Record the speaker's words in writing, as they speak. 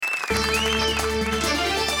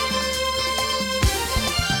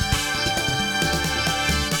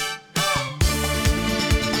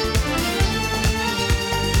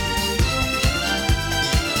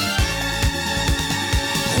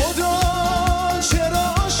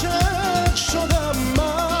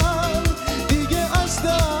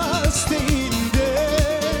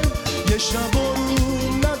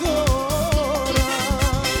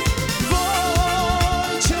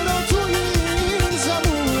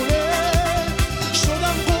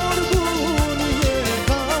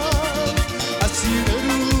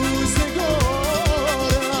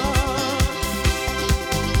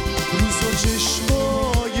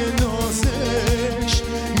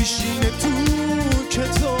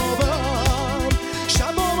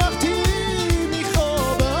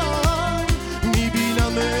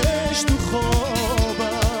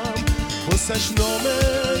واسش نامه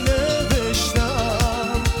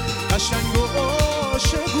نوشتم قشنگ و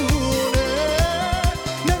عاشقونه،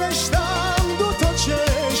 نوشتم دوتا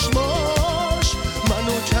چشماش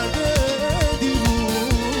منو کرده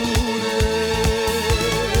دیوونه.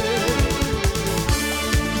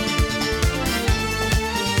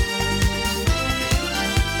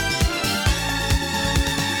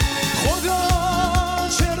 خدا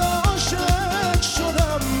چرا عاشق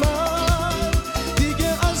شدم من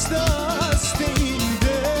دیگه از دست این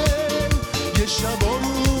دل یه شب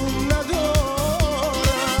آروم ندارم.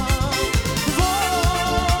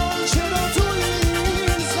 وای چرا تو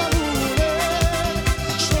این زمونه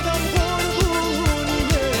شدم قربونی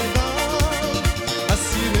غم،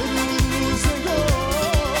 اسیر روزگارم.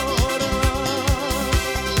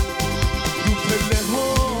 رو پله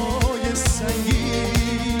های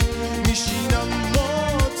سنگین میشینم با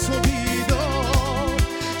تو بیدار،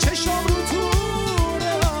 چشم رو تور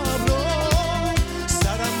ابرا،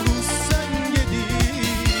 سرم رو سنگ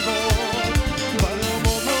دیوار. برام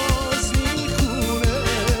آواز میخونه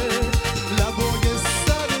لبای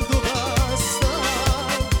سرد و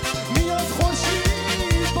بستم، میاد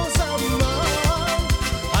خورشید بازم من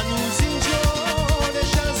هنوز اینجا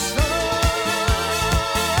نشستم.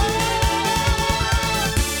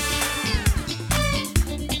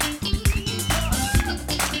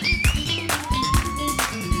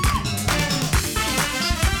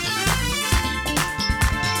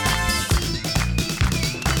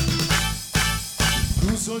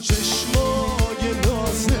 روز و چشمات